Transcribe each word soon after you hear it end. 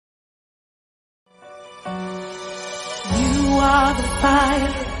are the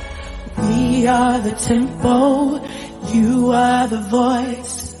fire, we are the tempo. You are the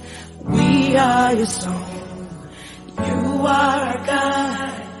voice, we are your song. You are our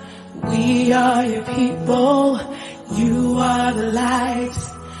God, we are your people. You are the light,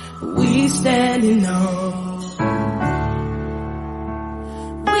 we stand in awe.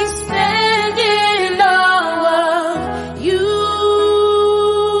 We stand in awe of you.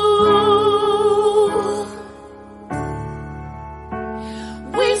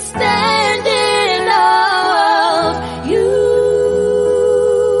 We stand in awe of you.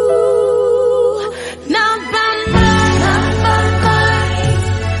 Not by might, not by might,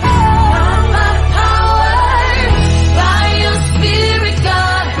 not by power, by your spirit,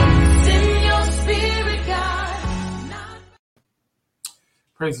 God. Send your spirit, God.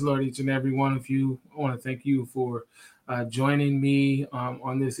 Praise the Lord, each and every one of you. I want to thank you for joining me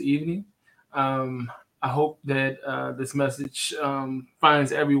on this evening. I hope that this message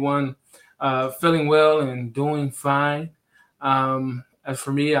finds everyone feeling well and doing fine. As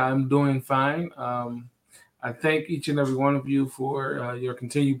for me, I'm doing fine. I thank each and every one of you for your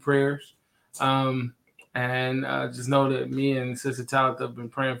continued prayers. And just know that me and Sister Talitha have been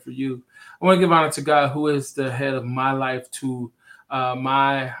praying for you. I want to give honor to God, who is the head of my life, to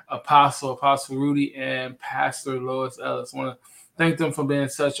my Apostle Rudy, and Pastor Lois Ellis. I want to thank them for being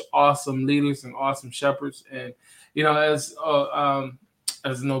such awesome leaders and awesome shepherds. And, you know, as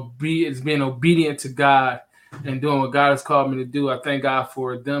being obedient to God and doing what God has called me to do, I thank God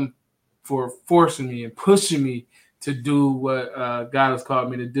for them for forcing me and pushing me to do what God has called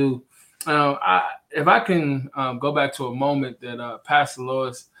me to do. If I can go back to a moment that Pastor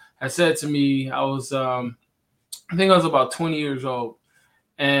Lois had said to me, I think I was about 20 years old.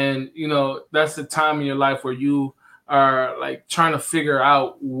 And, you know, that's the time in your life where you are like trying to figure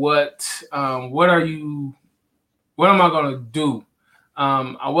out what am I going to do?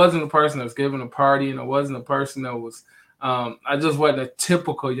 I wasn't a person that was giving a party, and I wasn't a person that was, I just wasn't a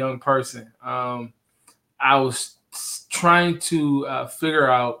typical young person. I was trying to figure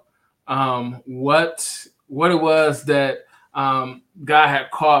out what it was that God had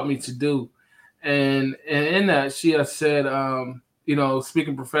called me to do. And in that, she has said, you know,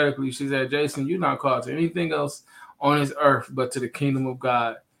 speaking prophetically, she said, Jason, you're not called to anything else on this earth but to the kingdom of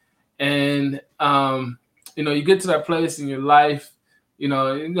God. And, you know, you get to that place in your life, you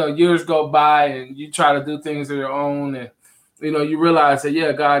know, years go by and you try to do things on your own. And, you know, you realize that,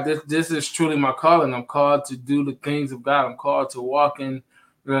 yeah, God, this is truly my calling. I'm called to do the things of God. I'm called to walk in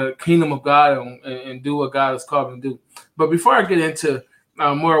the kingdom of God and do what God has called me to do. But before I get into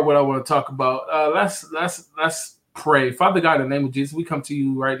more of what I want to talk about, let's pray. Father God, in the name of Jesus, we come to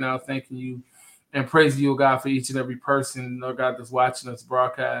you right now, thanking you and praising you, God, for each and every person, Lord God, that's watching us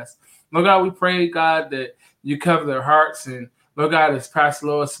broadcast. Lord God, we pray, God, that you cover their hearts. And Lord God, as Pastor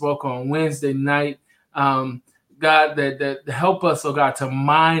Lois spoke on Wednesday night, God, that help us, oh God, to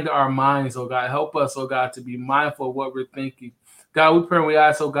mind our minds, oh God. Help us, oh God, to be mindful of what we're thinking. God, we pray and we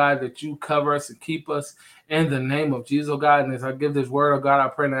ask, oh God, that you cover us and keep us in the name of Jesus, oh God. And as I give this word, oh God, I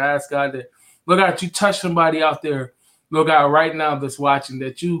pray and I ask, God, that, Lord God, you touch somebody out there, Lord God, right now that's watching,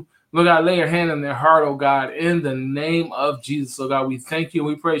 that you, Lord God, lay your hand on their heart, oh God, in the name of Jesus. Oh God, we thank you and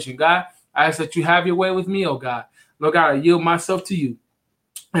we praise you. God, I ask that you have your way with me, oh God. Lord God, I yield myself to you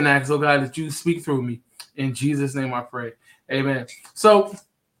and I ask, oh God, that you speak through me. In Jesus' name I pray. Amen. So,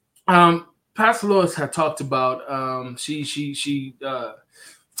 Pastor Lois had talked about, she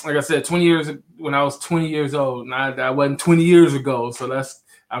like I said, 20 years, when I was 20 years old, and I wasn't 20 years ago. So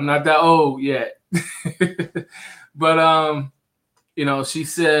I'm not that old yet. But, you know, she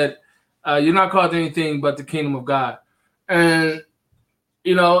said, you're not called to anything but the kingdom of God. And,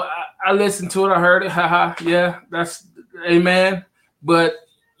 you know, I listened to it. I heard it. Haha. Yeah, that's amen. But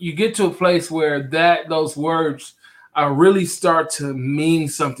you get to a place where those words really start to mean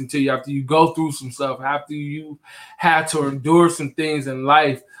something to you after you go through some stuff, after you had to endure some things in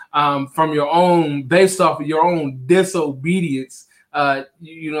life from your own, based off of your own disobedience.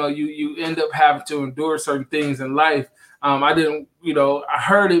 You end up having to endure certain things in life. I didn't, you know, I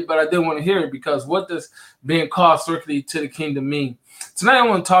heard it, but I didn't want to hear it, because what does being called strictly to the kingdom mean? Tonight, I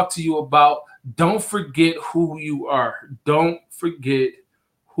want to talk to you about don't forget who you are. Don't forget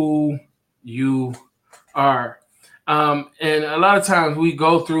who you are. And a lot of times we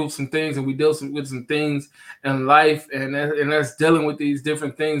go through some things and we deal with some things in life, and that's dealing with these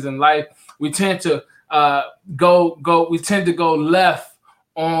different things in life. We tend to go left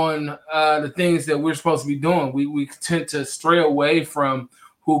on the things that we're supposed to be doing. We tend to stray away from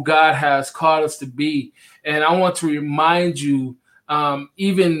who God has called us to be. And I want to remind you,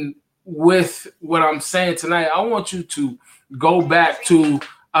 even with what I'm saying tonight, I want you to go back to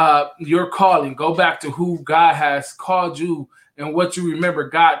your calling. Go back to who God has called you and what you remember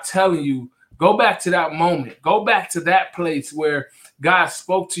God telling you. Go back to that moment. Go back to that place where God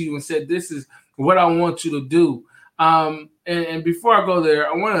spoke to you and said, this is what I want you to do. And before I go there,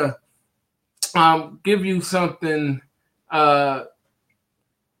 I want to give you something that,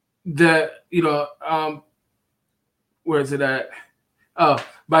 where is it at?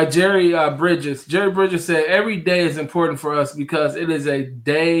 By Jerry Bridges. Jerry Bridges said, every day is important for us because it is a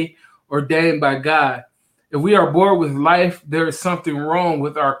day ordained by God. If we are bored with life, there is something wrong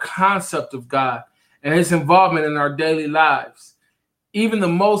with our concept of God and his involvement in our daily lives. Even the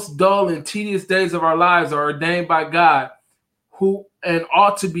most dull and tedious days of our lives are ordained by God, who and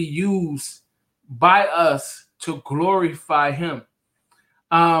ought to be used by us to glorify him.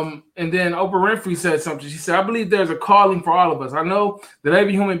 And then Oprah Winfrey said something. She said, I believe there's a calling for all of us. I know that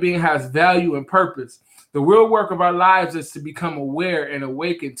every human being has value and purpose. The real work of our lives is to become aware and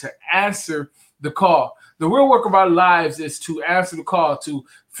awaken to answer the call. The real work of our lives is to answer the call, to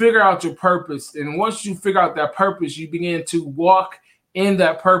figure out your purpose. And once you figure out that purpose, you begin to walk in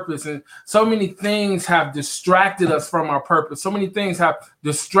that purpose. And so many things have distracted us from our purpose. So many things have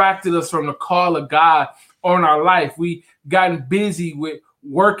distracted us from the call of God on our life. We've gotten busy with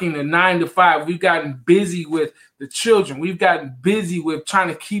working a 9 to 5. We've gotten busy with the children. We've gotten busy with trying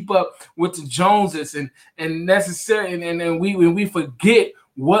to keep up with the Joneses and necessary. And we forget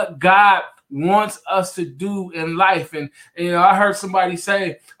what God wants us to do in life. And I heard somebody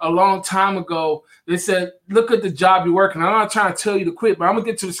say a long time ago, they said, look at the job you're working. I'm not trying to tell you to quit, but I'm gonna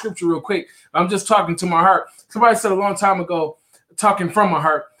get to the scripture real quick. I'm just talking to my heart. Somebody said a long time ago, talking from my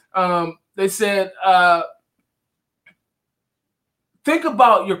heart, they said, think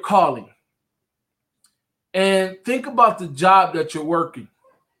about your calling and think about the job that you're working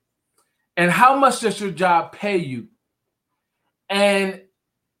and how much does your job pay you. And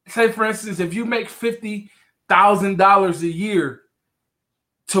say, for instance, if you make $50,000 a year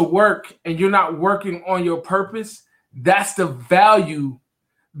to work and you're not working on your purpose, that's the value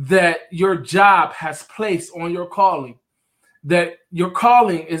that your job has placed on your calling. That your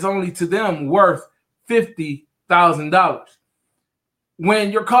calling is only to them worth $50,000.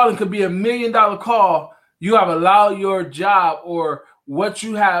 When your calling could be $1 million call, you have allowed your job or what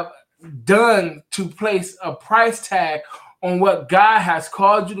you have done to place a price tag on what God has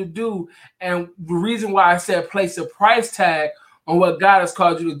called you to do. And the reason why I said place a price tag on what God has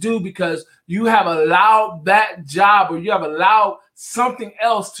called you to do, because you have allowed that job or you have allowed something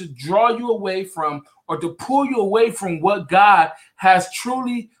else to draw you away from or to pull you away from what God has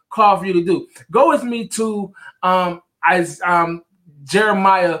truly called for you to do. Go with me to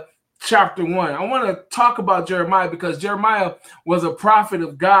Jeremiah chapter 1. I want to talk about Jeremiah because Jeremiah was a prophet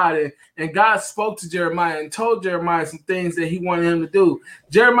of God, and God spoke to Jeremiah and told Jeremiah some things that he wanted him to do.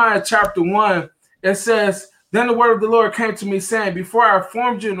 Jeremiah chapter 1, it says, then the word of the Lord came to me saying, before I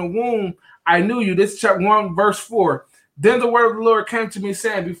formed you in the womb, I knew you. This is chapter 1, verse 4. Then the word of the Lord came to me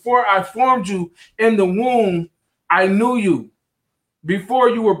saying, before I formed you in the womb, I knew you. Before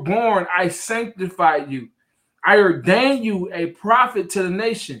you were born, I sanctified you. I ordained you a prophet to the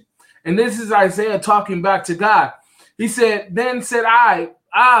nation. And this is Isaiah talking back to God. He said, then said I,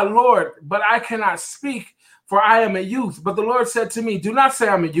 Lord, but I cannot speak, for I am a youth. But the Lord said to me, do not say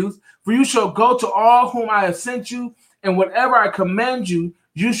I'm a youth, for you shall go to all whom I have sent you, and whatever I command you,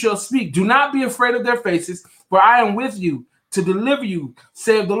 you shall speak. Do not be afraid of their faces, for I am with you to deliver you,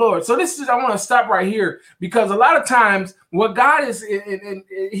 saith the Lord. So I want to stop right here, because a lot of times what God is,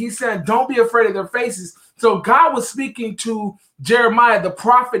 he said, don't be afraid of their faces. So God was speaking to Jeremiah, the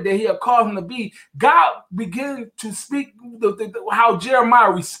prophet that he had called him to be. God began to speak how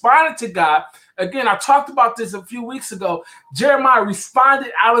Jeremiah responded to God. Again, I talked about this a few weeks ago. Jeremiah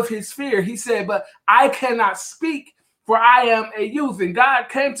responded out of his fear. He said, but I cannot speak, for I am a youth. And God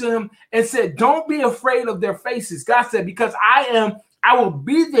came to him and said, don't be afraid of their faces. God said, because I will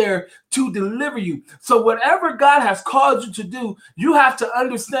be there to deliver you. So whatever God has called you to do, you have to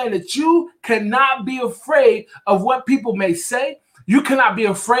understand that you cannot be afraid of what people may say. You cannot be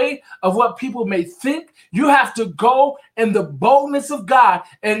afraid of what people may think. You have to go in the boldness of God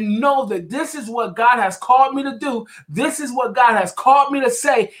and know that this is what God has called me to do. This is what God has called me to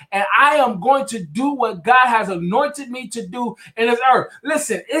say. And I am going to do what God has anointed me to do in this earth.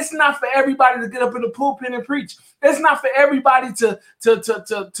 Listen, it's not for everybody to get up in the pulpit and preach. It's not for everybody to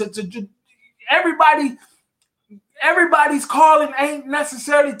everybody's calling ain't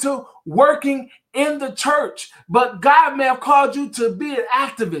necessarily to working in the church, but God may have called you to be an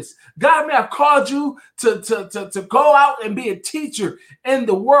activist. God may have called you to go out and be a teacher in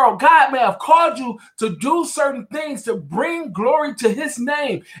the world. God may have called you to do certain things to bring glory to his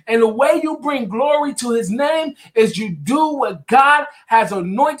name. And the way you bring glory to his name is you do what God has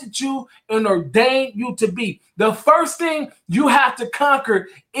anointed you and ordained you to be. The first thing you have to conquer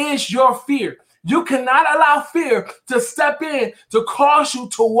is your fear. You cannot allow fear to step in to cause you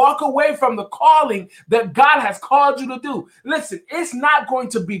to walk away from the calling that God has called you to do. Listen, it's not going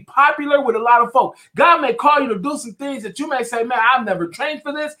to be popular with a lot of folk. God may call you to do some things that you may say, man, I've never trained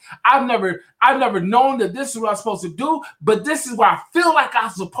for this. I've never known that this is what I'm supposed to do, but this is where I feel like I'm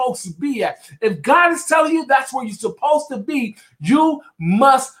supposed to be at. If God is telling you that's where you're supposed to be, you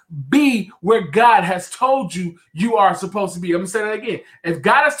must be where God has told you you are supposed to be. I'm going to say that again. If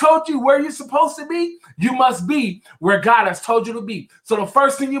God has told you where you're supposed to be, you must be where God has told you to be. So the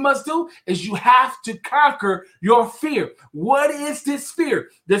first thing you must do is you have to conquer your fear. What is this fear?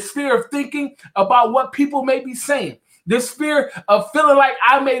 This fear of thinking about what people may be saying. This fear of feeling like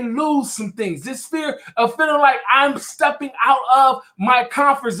I may lose some things. This fear of feeling like I'm stepping out of my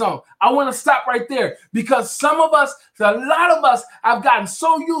comfort zone. I want to stop right there because a lot of us have gotten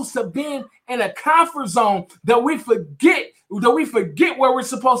so used to being in a comfort zone that we forget where we're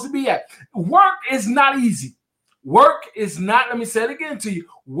supposed to be at. Work is not easy. Work is not, let me say it again to you.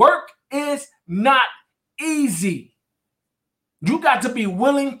 Work is not easy. You got to be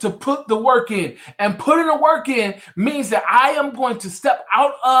willing to put the work in. And putting the work in means that I am going to step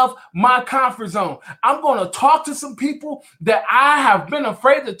out of my comfort zone. I'm going to talk to some people that I have been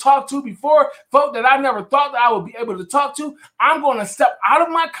afraid to talk to before, folk that I never thought that I would be able to talk to. I'm going to step out of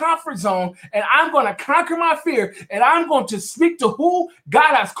my comfort zone and I'm going to conquer my fear and I'm going to speak to who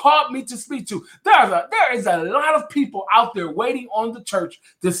God has called me to speak to. There is a lot of people out there waiting on the church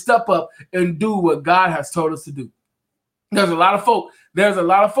to step up and do what God has told us to do. There's a lot of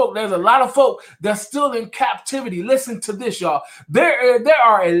folk that's still in captivity. Listen to this, y'all. There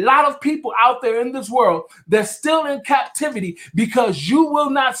are a lot of people out there in this world that's still in captivity because you will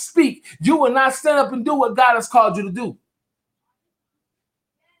not speak. You will not stand up and do what God has called you to do.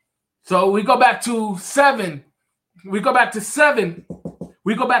 So we go back to 7. And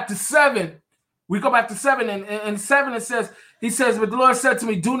 7 it says, he says, but the Lord said to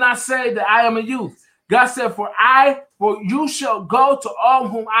me, do not say that I am a youth. God said, for you shall go to all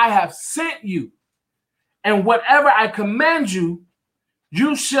whom I have sent you, and whatever I command you,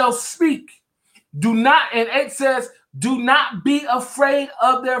 you shall speak. Do not, and 8 says, do not be afraid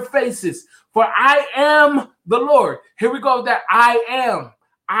of their faces, for I am the Lord. Here we go with that. I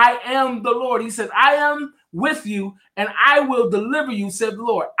am the Lord. He said, I am with you, and I will deliver you, said the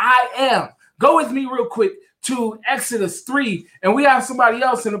Lord. I am. Go with me real quick to Exodus 3, and we have somebody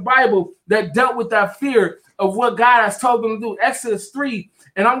else in the Bible that dealt with that fear of what God has told them to do. Exodus 3,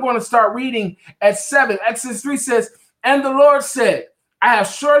 and I'm going to start reading at 7. Exodus 3 says, and the Lord said, I have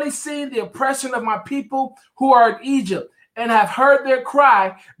surely seen the oppression of my people who are in Egypt, and have heard their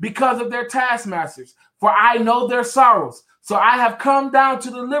cry because of their taskmasters, for I know their sorrows. So I have come down to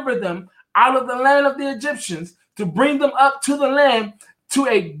deliver them out of the land of the Egyptians, to bring them up to the land, to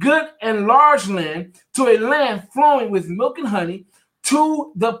a good and large land, to a land flowing with milk and honey,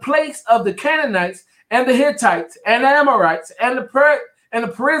 to the place of the Canaanites and the Hittites and the Amorites and the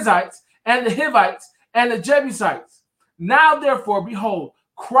Perizzites and the Hivites and the Jebusites. Now therefore, behold,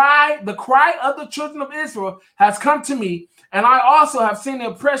 the cry of the children of Israel has come to me, and I also have seen the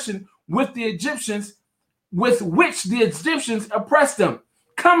oppression with which the Egyptians oppressed them.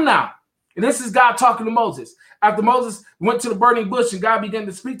 Come now. And this is God talking to Moses. After Moses went to the burning bush and God began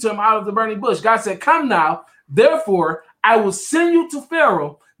to speak to him out of the burning bush, God said, come now, therefore, I will send you to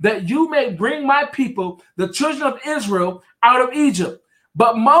Pharaoh that you may bring my people, the children of Israel, out of Egypt.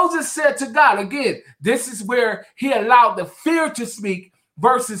 But Moses said to God, again, this is where he allowed the fear to speak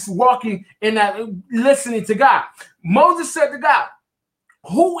versus walking in that, listening to God. Moses said to God,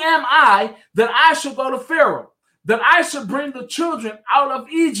 who am I that I should go to Pharaoh, that I should bring the children out of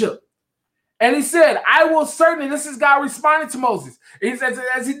Egypt? And he said, I will certainly, this is God responding to Moses. He says,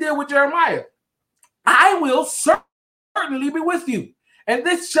 as he did with Jeremiah, I will certainly be with you. And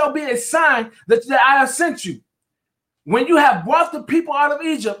this shall be a sign that I have sent you. When you have brought the people out of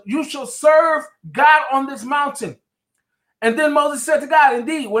Egypt, you shall serve God on this mountain. And then Moses said to God,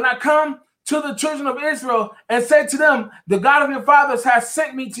 indeed, when I come to the children of Israel and say to them, the God of your fathers has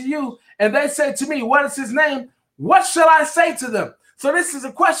sent me to you, and they say to me, what is his name? What shall I say to them? So this is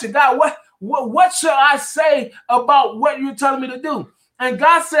a question, God, what shall I say about what you're telling me to do? And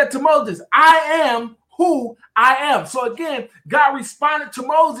God said to Moses, I am who I am. So again, God responded to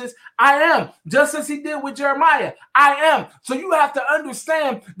Moses, I am, just as he did with Jeremiah. I am. So you have to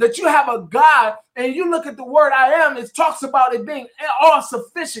understand that you have a God, and you look at the word I am, it talks about it being all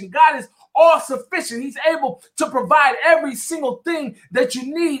sufficient. God is all sufficient. He's able to provide every single thing that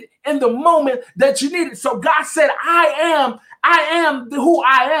you need in the moment that you need it. So God said, I am who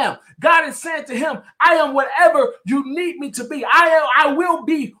I am. God is saying to him, I am whatever you need me to be. I will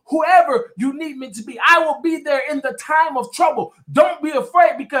be whoever you need me to be. I will be there in the time of trouble. Don't be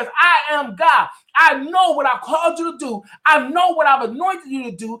afraid, because I am God. I know what I called you to do. I know what I've anointed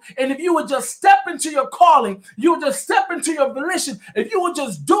you to do. And if you would just step into your calling, you would just step into your volition, if you would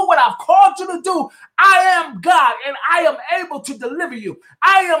just do what I've called you to do, I am God, and I am able to deliver you.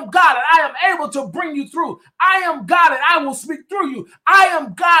 I am God, and I am able to bring you through. I am God, and I will speak through you. I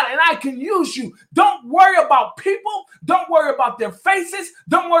am God, and I can use you. Don't worry about people. Don't worry about their faces.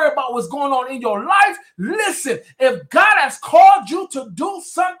 Don't worry about what's going on in your life. Listen, if God has called you to do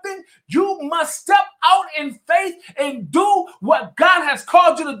something, you must step out in faith and do what God has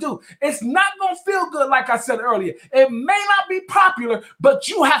called you to do. It's not going to feel good, like I said earlier. It may not be popular, but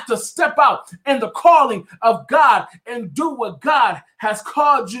you have to step out in the calling of God and do what God has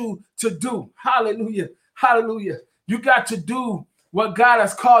called you to do. Hallelujah. Hallelujah. You got to do what God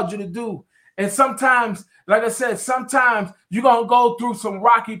has called you to do. And sometimes, like I said, sometimes you're going to go through some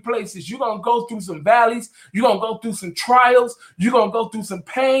rocky places. You're going to go through some valleys. You're going to go through some trials. You're going to go through some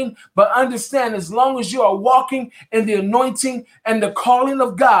pain. But understand, as long as you are walking in the anointing and the calling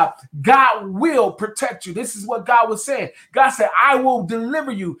of God, God will protect you. This is what God was saying. God said, I will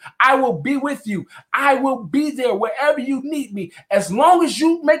deliver you. I will be with you. I will be there wherever you need me. As long as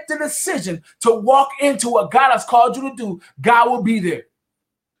you make the decision to walk into what God has called you to do, God will be there.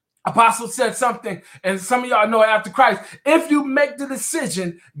 Apostle said something, and some of y'all know it after Christ. If you make the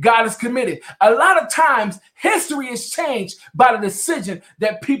decision, God is committed. A lot of times, history is changed by the decision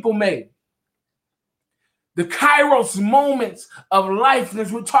that people made. The Kairos moments of life,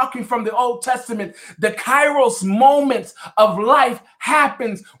 as we're talking from the Old Testament, the Kairos moments of life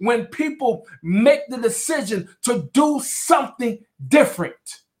happens when people make the decision to do something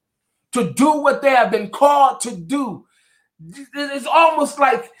different, to do what they have been called to do. It's almost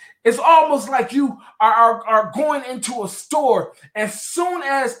like you are going into a store. As soon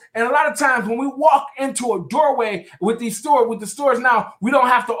as, and a lot of times when we walk into a doorway with the stores now, we don't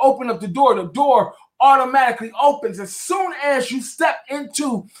have to open up the door. The door automatically opens. As soon as you step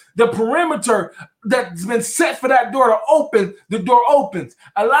into the perimeter that's been set for that door to open, the door opens.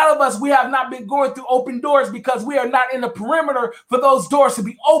 A lot of us, we have not been going through open doors because we are not in the perimeter for those doors to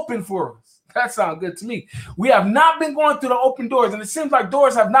be open for us. That sounds good to me. We have not been going through the open doors, and it seems like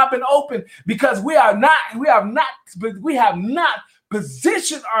doors have not been open because we have not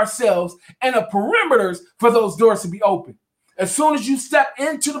positioned ourselves in the perimeters for those doors to be open. As soon as you step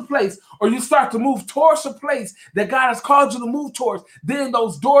into the place, or you start to move towards the place that God has called you to move towards, then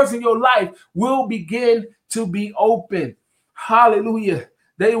those doors in your life will begin to be open. Hallelujah.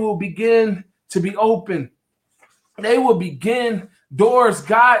 They will begin to be open. They will begin doors.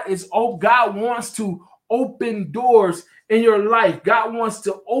 God wants to open doors in your life. God wants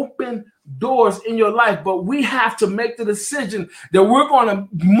to open doors in your life, but we have to make the decision that we're going to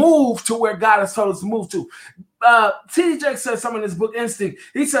move to where God has told us to move to. T.D. Jakes says something in his book, Instinct.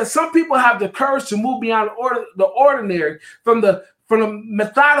 He says, some people have the courage to move beyond the ordinary, from the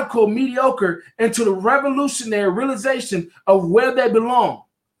methodical mediocre into the revolutionary realization of where they belong.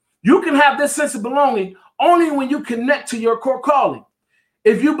 You can have this sense of belonging only when you connect to your core calling.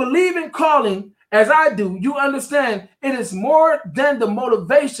 If you believe in calling, as I do, you understand it is more than the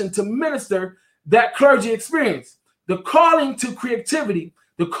motivation to minister that clergy experience. The calling to creativity,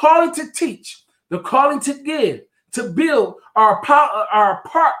 the calling to teach, the calling to give, to build are a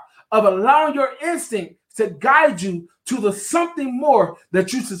part of allowing your instinct to guide you to the something more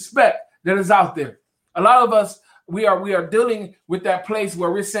that you suspect that is out there. A lot of us, we are dealing with that place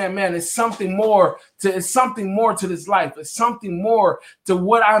where we're saying, man, it's something more to this life. It's something more to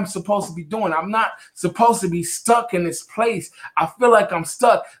what I'm supposed to be doing. I'm not supposed to be stuck in this place. I feel like I'm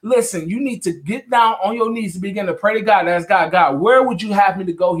stuck. Listen, you need to get down on your knees to begin to pray to God and ask God, where would you have me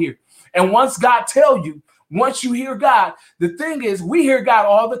to go here? And once God tells you, once you hear God, the thing is, we hear God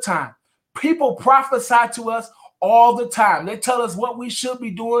all the time. People prophesy to us all the time. They tell us what we should be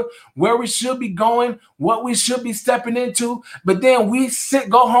doing, where we should be going, what we should be stepping into. But then we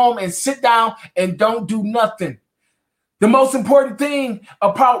go home and sit down and don't do nothing. The most important thing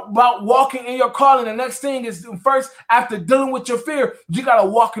about walking in your calling, the next thing is, first, after dealing with your fear, you got to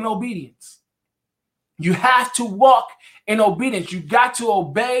walk in obedience. You have to walk in obedience. You got to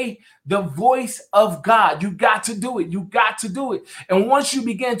obey the voice of God. You got to do it. You got to do it. And once you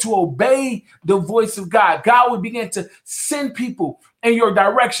begin to obey the voice of God, God will begin to send people in your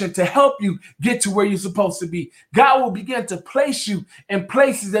direction to help you get to where you're supposed to be. God will begin to place you in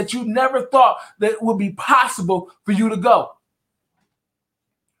places that you never thought that would be possible for you to go.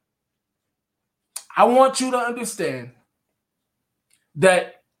 I want you to understand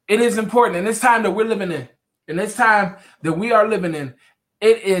that it is important in this time that we're living in this time that we are living in,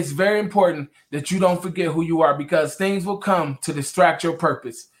 it is very important that you don't forget who you are, because things will come to distract your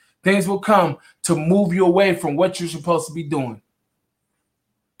purpose. Things will come to move you away from what you're supposed to be doing.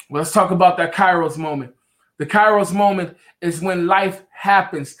 Let's talk about that Kairos moment. The Kairos moment is when life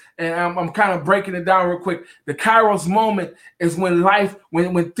happens. And I'm kind of breaking it down real quick. The Kairos moment is when life,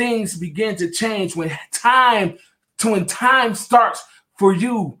 when things begin to change, when time starts for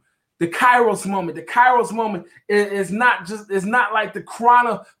you. The Kairos moment. The Kairos moment is not like the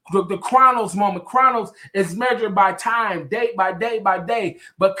Chronos moment. Chronos is measured by time, day by day by day.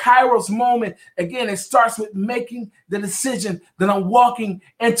 But Kairos moment, again, it starts with making the decision that I'm walking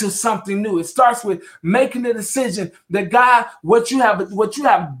into something new. It starts with making the decision that God, what you have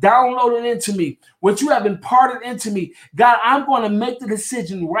downloaded into me, what you have imparted into me, God, I'm going to make the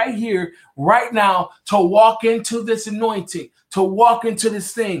decision right here, right now, to walk into this anointing, to walk into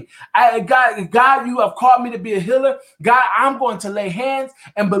this thing. God, you have called me to be a healer. God, I'm going to lay hands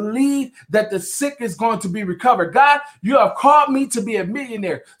and believe that the sick is going to be recovered. God, you have called me to be a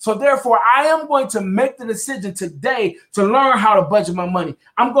millionaire. So therefore, I am going to make the decision today to learn how to budget my money.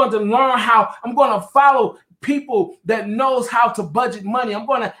 I'm going to follow people that knows how to budget money. I'm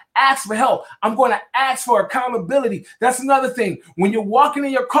going to ask for help. I'm going to ask for accountability. That's another thing. When you're walking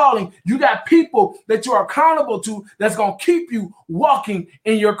in your calling, you got people that you're accountable to that's going to keep you walking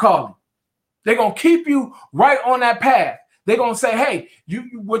in your calling. They're going to keep you right on that path. They're going to say, hey,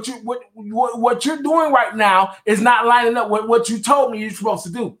 what you're doing right now is not lining up with what you told me you're supposed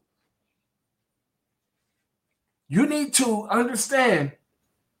to do. You need to understand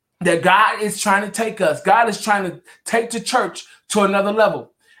that God is trying to take us. God is trying to take the church to another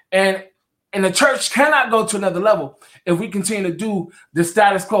level. And the church cannot go to another level if we continue to do the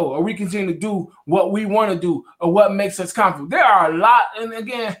status quo, or we continue to do what we want to do, or what makes us comfortable. There are a lot, and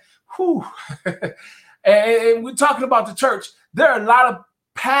again, and we're talking about the church. There are a lot of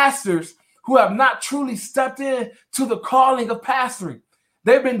pastors who have not truly stepped in to the calling of pastoring.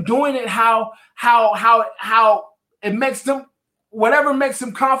 They've been doing it how it makes them, whatever makes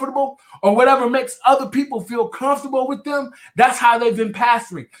them comfortable, or whatever makes other people feel comfortable with them. That's how they've been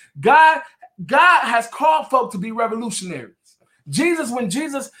pastoring. God has called folk to be revolutionaries. When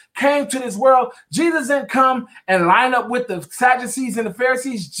Jesus came to this world, Jesus didn't come and line up with the Sadducees and the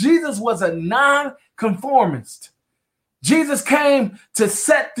Pharisees. Jesus was a non-conformist. Jesus came to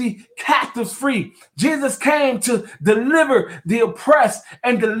set the captives free. Jesus came to deliver the oppressed,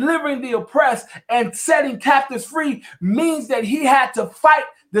 and delivering the oppressed and setting captives free means that he had to fight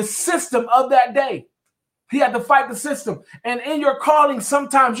the system of that day. He had to fight the system. And in your calling,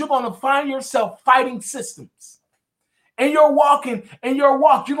 sometimes you're going to find yourself fighting systems. In your walk, you're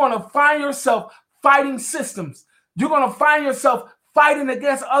going to find yourself fighting systems. You're going to find yourself fighting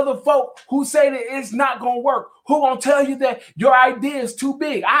against other folk who say that it's not going to work, who going to tell you that your idea is too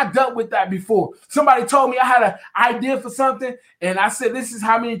big. I dealt with that before. Somebody told me I had an idea for something, and I said, this is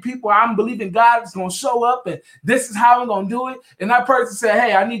how many people I'm believing God is going to show up, and this is how I'm going to do it. And that person said,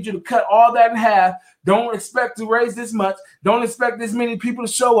 hey, I need you to cut all that in half. Don't expect to raise this much. Don't expect this many people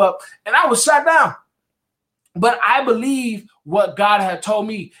to show up. And I was shut down. But I believe what God had told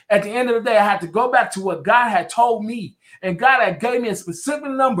me. At the end of the day, I had to go back to what God had told me. And God had gave me a specific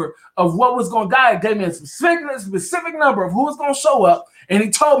number of what was going. God had gave me a specific number of who was going to show up. And he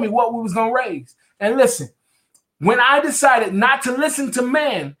told me what we was going to raise. And listen, when I decided not to listen to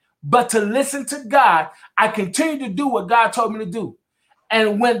man, but to listen to God, I continued to do what God told me to do.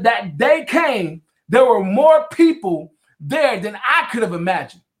 And when that day came, there were more people there than I could have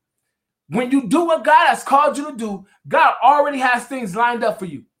imagined. When you do what God has called you to do, God already has things lined up for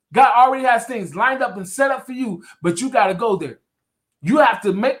you. God already has things lined up and set up for you, but you got to go there. You have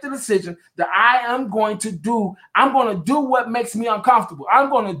to make the decision that I'm going to do what makes me uncomfortable. I'm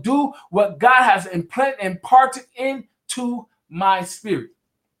going to do what God has imparted into my spirit.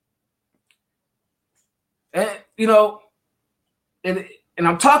 And, and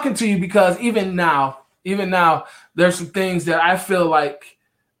I'm talking to you because even now, there's some things that I feel like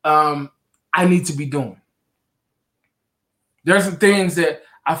I need to be doing. There's some things that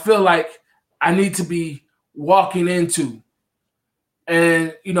I feel like I need to be walking into.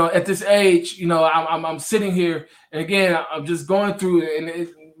 And, you know, at this age, you know, I'm sitting here, and again, I'm just going through it, and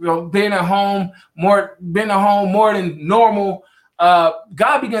you know, being at home more than normal.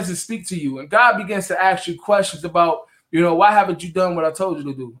 God begins to speak to you, and God begins to ask you questions about, you know, why haven't you done what I told you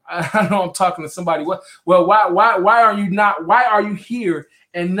to do? I know I'm talking to somebody. Why are you here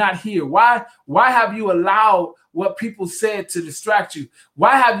and not here? Why have you allowed what people said to distract you?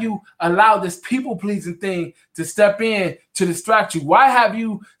 Why have you allowed this people-pleasing thing to step in to distract you? Why have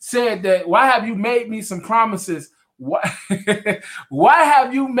you said that? Why have you made me some promises? Why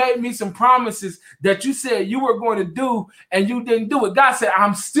have you made me some promises that you said you were going to do and you didn't do it? God said,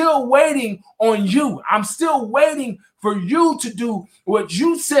 I'm still waiting on you. I'm still waiting for you to do what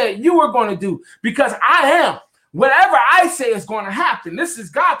you said you were going to do, because I am. Whatever I say is going to happen. This is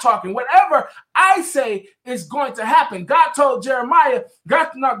God talking. Whatever I say is going to happen. God told Jeremiah,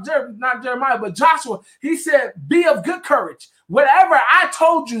 not Jeremiah, but Joshua, he said, be of good courage. Whatever I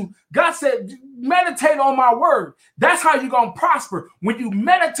told you, God said, meditate on my word. That's how you're going to prosper. When you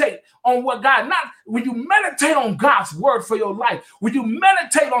meditate on when you meditate on God's word for your life, when you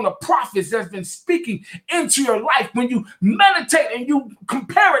meditate on the prophets that's been speaking into your life, when you meditate and you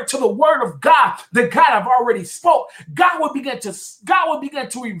compare it to the word of God that God have already spoke, God will begin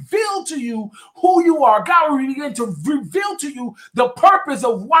to reveal to you who you are. God will begin to reveal to you the purpose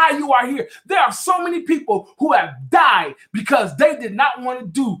of why you are here. There are so many people who have died because they did not want to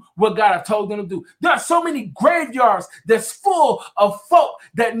do what God had told them to do. There are so many graveyards that's full of folk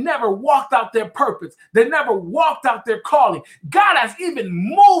that never walked out their purpose, that never walked out their calling. God has even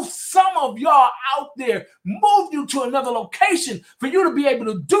moved some of y'all out there, moved you to another location for you to be able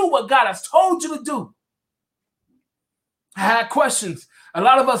to do what God has told you to do. I had questions. A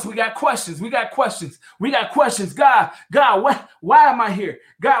lot of us, we got questions. God, why am I here?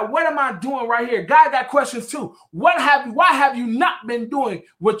 God, what am I doing right here? God got questions too. Why have you not been doing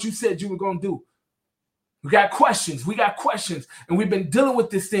what you said you were going to do? We got questions, and we've been dealing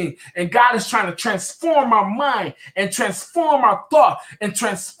with this thing, and God is trying to transform our mind and transform our thought and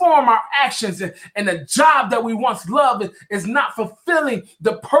transform our actions, and the job that we once loved is not fulfilling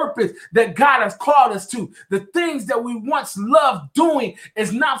the purpose that God has called us to. The things that we once loved doing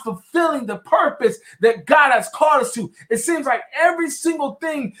is not fulfilling the purpose that God has called us to. It seems like every single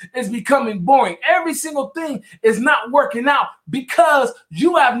thing is becoming boring. Every single thing is not working out because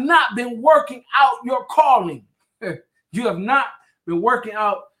you have not been working out your calling. You have not been working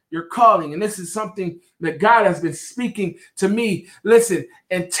out your calling. And this is something that God has been speaking to me. Listen,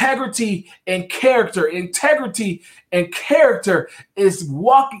 integrity and character is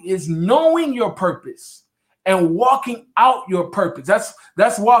knowing your purpose and walking out your purpose.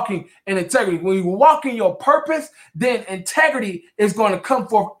 That's walking in integrity. When you walk in your purpose, then integrity is going to come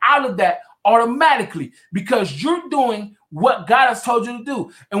forth out of that automatically, because you're doing what God has told you to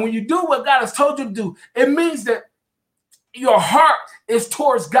do. And when you do what God has told you to do, it means that your heart is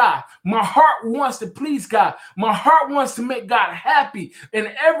towards God. My heart wants to please God. My heart wants to make God happy.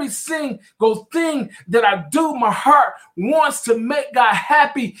 And every single thing that I do, my heart wants to make God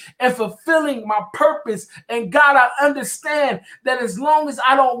happy and fulfilling my purpose. And God, I understand that as long as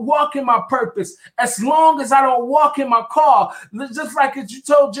I don't walk in my purpose, as long as I don't walk in my call, just like as you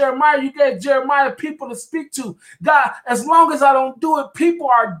told Jeremiah, you gave Jeremiah people to speak to. God, as long as I don't do it, people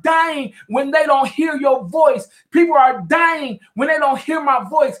are dying when they don't hear your voice. People are dying when they don't hear my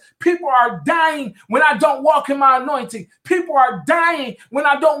voice. People are dying when I don't walk in my anointing. People are dying when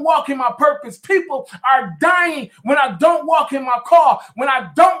I don't walk in my purpose. People are dying when I don't walk in my call. When I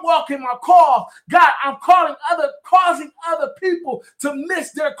don't walk in my call, God, I'm causing other people to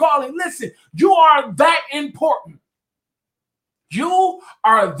miss their calling. Listen, you are that important. You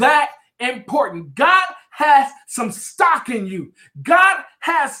are that important. God has some stock in you. God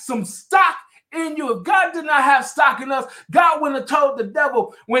has some stock in you. If God did not have stock in us, God wouldn't have told the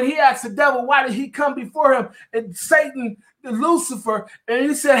devil, when he asked the devil, why did he come before him, and Satan, Lucifer, and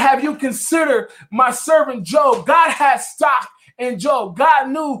he said, have you considered my servant Job? God has stock in Job. God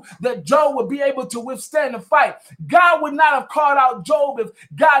knew that Job would be able to withstand the fight. God would not have called out Job if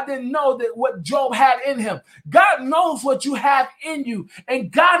God didn't know that what Job had in him. God knows what you have in you,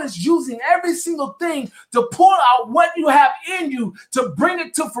 and God is using every single thing to pull out what you have in you to bring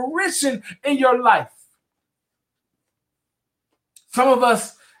it to fruition in your life. Some of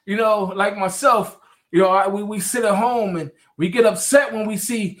us, like myself, we sit at home and we get upset when we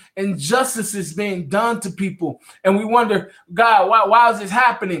see injustices being done to people. And we wonder, God, why is this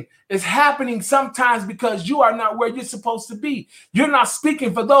happening? It's happening sometimes because you are not where you're supposed to be. You're not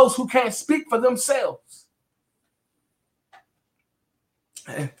speaking for those who can't speak for themselves.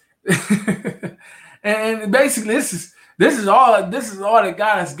 And basically, this This is all that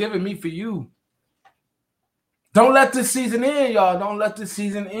God has given me for you. Don't let this season end, y'all. Don't let this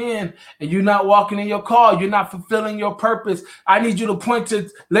season end and you're not walking in your call. You're not fulfilling your purpose. I need you to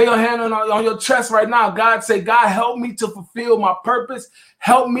lay your hand on your chest right now. God, say, God, help me to fulfill my purpose.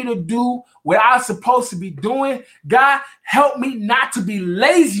 Help me to do what I'm supposed to be doing. God, help me not to be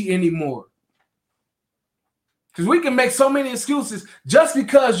lazy anymore. Because we can make so many excuses. Just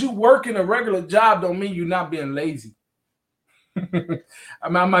because you work in a regular job don't mean you're not being lazy. I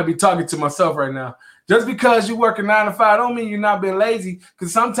might be talking to myself right now. Just because you work a 9 to 5 don't mean you're not being lazy,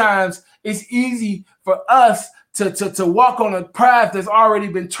 because sometimes it's easy for us to walk on a path that's already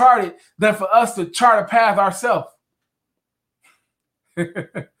been charted than for us to chart a path ourselves.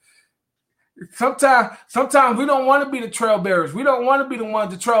 Sometimes we don't want to be the trailbearers. We don't want to be the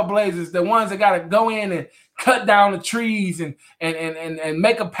ones, the trailblazers, the ones that got to go in and cut down the trees and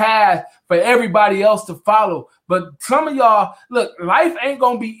make a path for everybody else to follow. But some of y'all, look, life ain't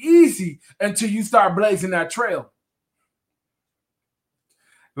going to be easy until you start blazing that trail.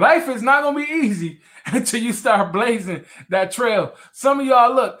 Life is not going to be easy until you start blazing that trail. Some of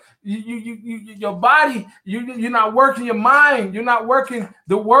y'all, look, your body, you're not working your mind. You're not working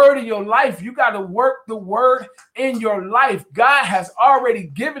the word in your life. You got to work the word in your life. God has already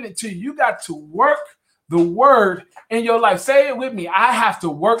given it to you. You got to work the word in your life. Say it with me. I have to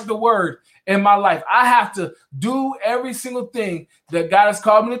work the word in my life. I have to do every single thing that God has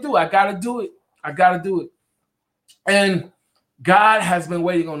called me to do. I got to do it. I got to do it. And God has been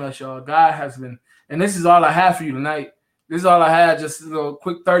waiting on us, y'all. God has been, and this is all I have for you tonight. This is all I had, just a little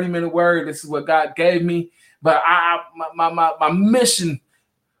quick 30-minute word. This is what God gave me. But my mission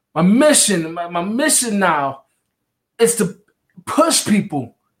now is to push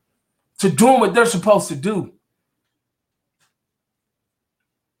people to doing what they're supposed to do.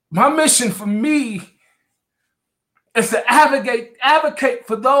 My mission for me is to advocate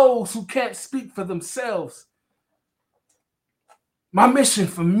for those who can't speak for themselves. My mission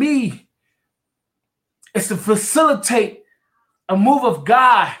for me is to facilitate a move of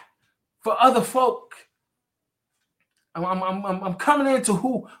God for other folk. I'm coming into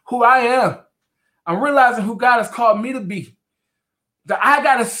who I am. I'm realizing who God has called me to be. That I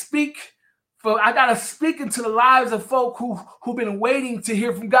gotta speak into the lives of folk who've been waiting to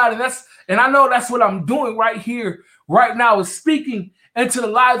hear from God. And I know that's what I'm doing right here, right now, is speaking into the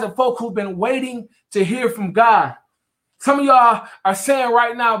lives of folk who've been waiting to hear from God. Some of y'all are saying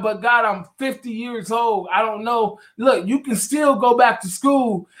right now, but God, I'm 50 years old. I don't know. Look, you can still go back to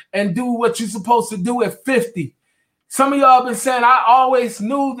school and do what you're supposed to do at 50. Some of y'all have been saying, I always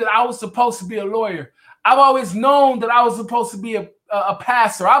knew that I was supposed to be a lawyer. I've always known that I was supposed to be a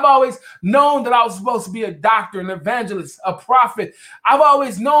pastor. I've always known that I was supposed to be a doctor, an evangelist, a prophet. I've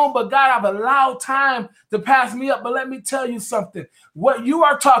always known, but God, I've allowed time to pass me up. But let me tell you something. What you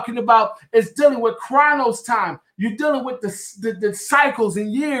are talking about is dealing with chronos time. You're dealing with the cycles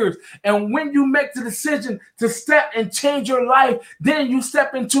and years. And when you make the decision to step and change your life, then you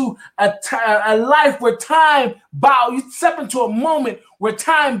step into a life where time bows. You step into a moment where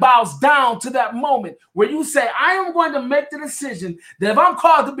time bows down to that moment where you say, I am going to make the decision that if I'm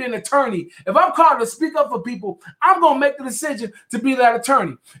called to be an attorney, if I'm called to speak up for people, I'm going to make the decision to be that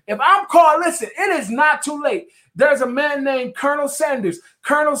attorney. If I'm called, listen, it is not too late. There's a man named Colonel Sanders.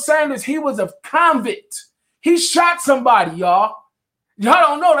 Colonel Sanders, he was a convict. He shot somebody, y'all. Y'all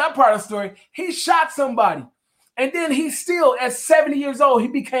don't know that part of the story. He shot somebody. And then he still, at 70 years old, he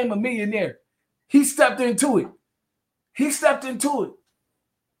became a millionaire. He stepped into it.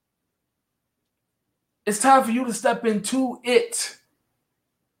 It's time for you to step into it.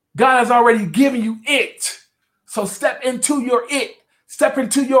 God has already given you it. So step into your it. Step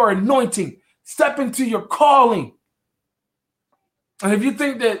into your anointing. Step into your calling. And if you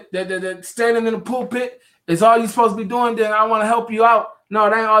think that standing in the pulpit is all you're supposed to be doing, then I want to help you out. No,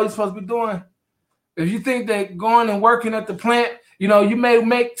 that ain't all you're supposed to be doing. If you think that going and working at the plant, you may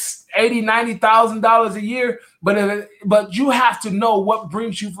make $80,000, $90,000 a year, but you have to know what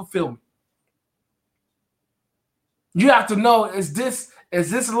brings you fulfillment. You have to know, is this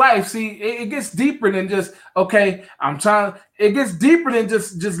life? See, it gets deeper than just, okay, it gets deeper than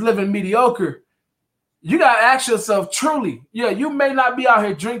just living mediocre. You got to ask yourself truly, you may not be out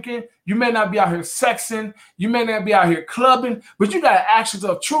here drinking, you may not be out here sexing, you may not be out here clubbing, but you got to ask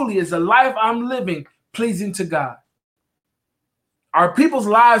yourself truly, is the life I'm living pleasing to God? Are people's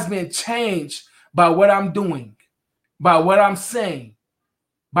lives being changed by what I'm doing, by what I'm saying,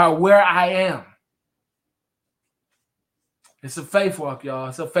 by where I am? It's a faith walk, y'all.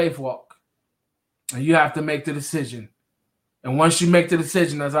 It's a faith walk. And you have to make the decision. And once you make the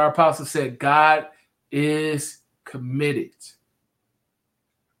decision, as our apostle said, God is committed.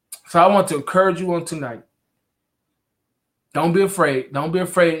 So I want to encourage you on tonight. Don't be afraid. Don't be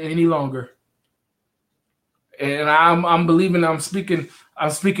afraid any longer. And I'm believing, I'm speaking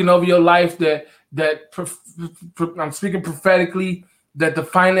over your life that I'm speaking prophetically, that the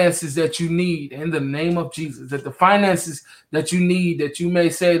finances that you need in the name of Jesus, that the finances that you need, that you may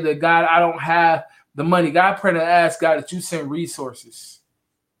say that, God, I don't have the money. God, I pray to ask, God, that you send resources.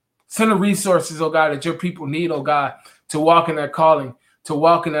 Send the resources, oh God, that your people need, oh God, to walk in that calling, to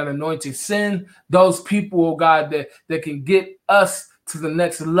walk in that anointing. Send those people, oh God, that can get us to the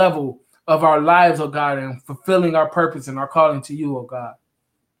next level of our lives, oh God, and fulfilling our purpose and our calling to you, oh God.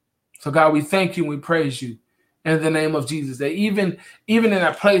 So God, we thank you and we praise you in the name of Jesus. That even in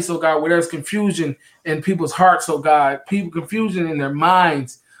that place, oh God, where there's confusion in people's hearts, oh God, confusion in their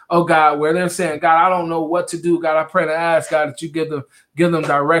minds, oh God, where they're saying, God, I don't know what to do. God, I pray to ask, God, that you give them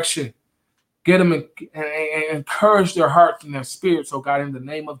direction. Get them and encourage their hearts and their spirits, oh God, in the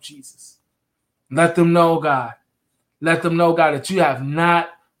name of Jesus. Let them know, God. Let them know, God, that you have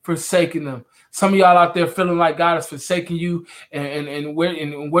not forsaken them. Some of y'all out there feeling like God has forsaken you and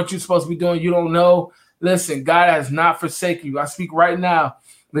what you're supposed to be doing, you don't know. Listen, God has not forsaken you. I speak right now.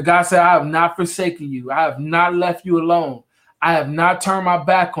 But God said, I have not forsaken you. I have not left you alone. I have not turned my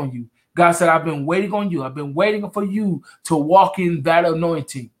back on you. God said, I've been waiting on you. I've been waiting for you to walk in that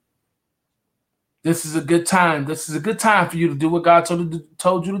anointing. This is a good time. This is a good time for you to do what God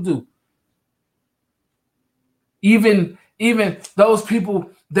told you to do. Even those people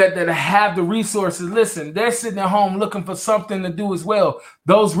that have the resources, listen, they're sitting at home looking for something to do as well.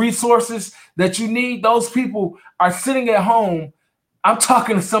 Those resources that you need, those people are sitting at home. I'm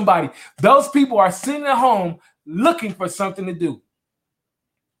talking to somebody. Those people are sitting at home looking for something to do.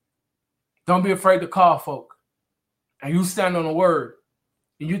 Don't be afraid to call folk. And you stand on the word.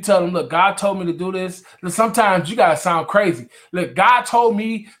 And you tell them, look, God told me to do this. Look, sometimes you got to sound crazy. Look, God told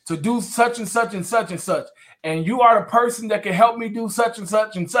me to do such and such and such and such. And you are the person that can help me do such and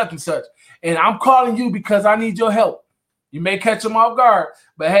such and such and such. And I'm calling you because I need your help. You may catch them off guard,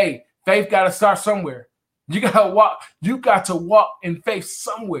 but hey, faith got to start somewhere. You got to walk in faith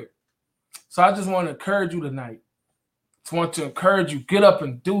somewhere. So I just want to encourage you tonight. Just want to encourage you, get up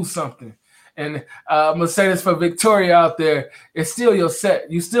and do something. And I'm going to say this for Victoria out there. It's still your set.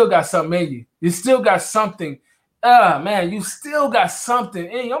 You still got something in you. You still got something. Man, you still got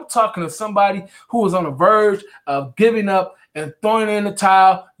something in you. I'm talking to somebody who was on the verge of giving up and throwing in the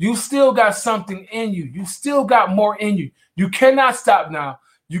towel. You still got something in you. You still got more in you. You cannot stop now.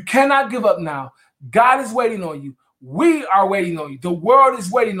 You cannot give up now. God is waiting on you. We are waiting on you. The world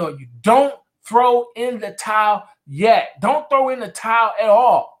is waiting on you. Don't throw in the towel yet. Don't throw in the towel at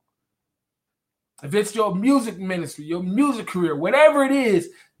all. If it's your music ministry, your music career, whatever it is,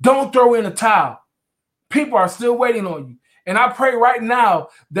 don't throw in the towel. People are still waiting on you. And I pray right now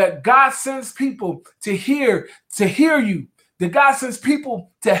that God sends people to hear you, that God sends people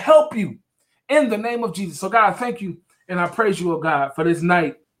to help you in the name of Jesus. So God, thank you. And I praise you, oh God, for this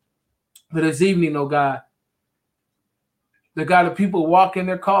night, for this evening, oh God. That God, the people walk in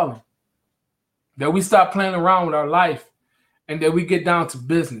their calling, that we stop playing around with our life and that we get down to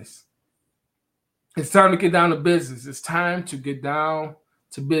business. It's time to get down to business. It's time to get down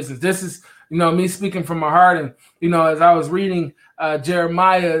to business. This is, me speaking from my heart. And, as I was reading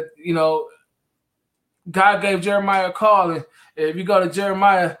Jeremiah, God gave Jeremiah a call. And if you go to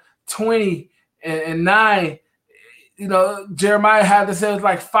Jeremiah 20 and 9, Jeremiah had to say, it's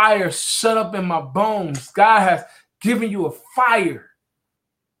like fire shut up in my bones. God has given you a fire.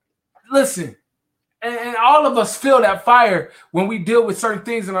 Listen. And all of us feel that fire when we deal with certain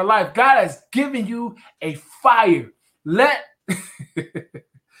things in our life. God has given you a fire.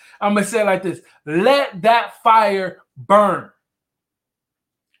 I'm going to say it like this. Let that fire burn.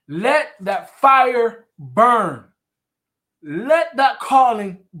 Let that fire burn. Let that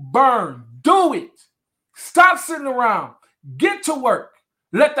calling burn. Do it. Stop sitting around. Get to work.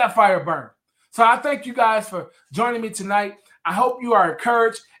 Let that fire burn. So I thank you guys for joining me tonight. I hope you are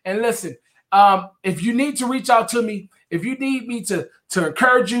encouraged. And listen, if you need to reach out to me, if you need me to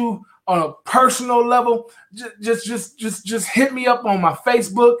encourage you on a personal level, just hit me up on my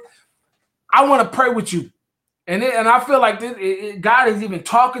Facebook. I want to pray with you. And I feel like God is even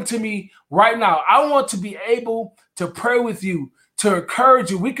talking to me right now. I want to be able to pray with you, to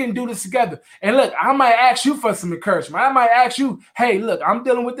encourage you. We can do this together. And look, I might ask you for some encouragement. I might ask you, hey, look, I'm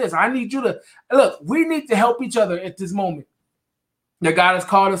dealing with this. I need you to, look, we need to help each other at this moment that God has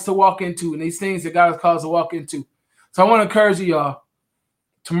called us to walk into, and these things that God has called us to walk into. So I want to encourage you, y'all.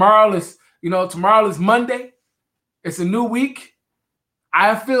 Tomorrow is Monday. It's a new week.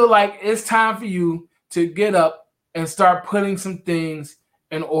 I feel like it's time for you to get up and start putting some things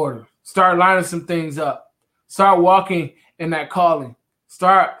in order. Start lining some things up. Start walking in that calling.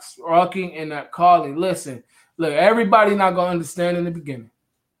 Start walking in that calling. Listen, look, everybody not going to understand in the beginning.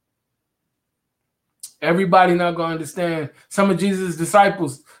 Everybody not going to understand. Some of Jesus'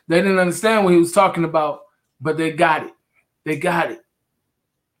 disciples, they didn't understand what he was talking about, but they got it. They got it.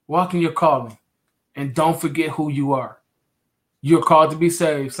 Walk in your calling and don't forget who you are. You're called to be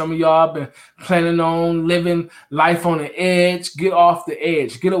saved. Some of y'all have been planning on living life on the edge. Get off the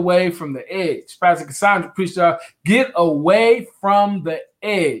edge. Get away from the edge. Pastor Cassandra preached out, get away from the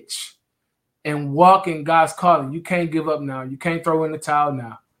edge and walk in God's calling. You can't give up now. You can't throw in the towel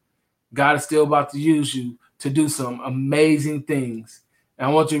now. God is still about to use you to do some amazing things. And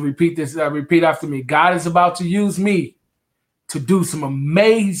I want you to repeat this. Repeat after me. God is about to use me to do some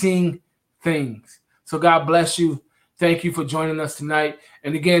amazing things. So God bless you. Thank you for joining us tonight.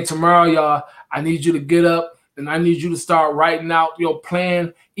 And again, tomorrow, y'all, I need you to get up and I need you to start writing out your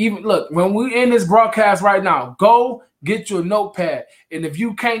plan. Even look, when we're in this broadcast right now, go get you a notepad. And if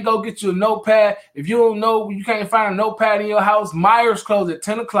you can't go get you a notepad, if you don't know, you can't find a notepad in your house, Myers closes at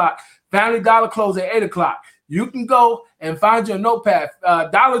 10 o'clock. Family Dollar closes at 8 o'clock. You can go and find your notepad.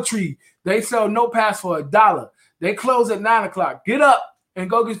 Dollar Tree, they sell notepads for $1. They close at 9 o'clock. Get up and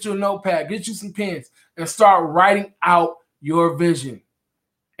go get you a notepad. Get you some pens and start writing out your vision.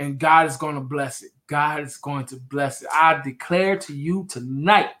 And God is going to bless it. God is going to bless it. I declare to you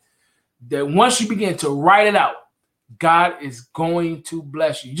tonight that once you begin to write it out, God is going to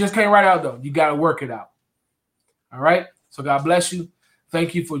bless you. You just can't write it out, though. You got to work it out. All right? So God bless you.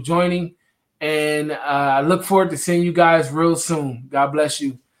 Thank you for joining. And I look forward to seeing you guys real soon. God bless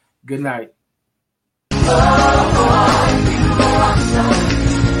you. Good night.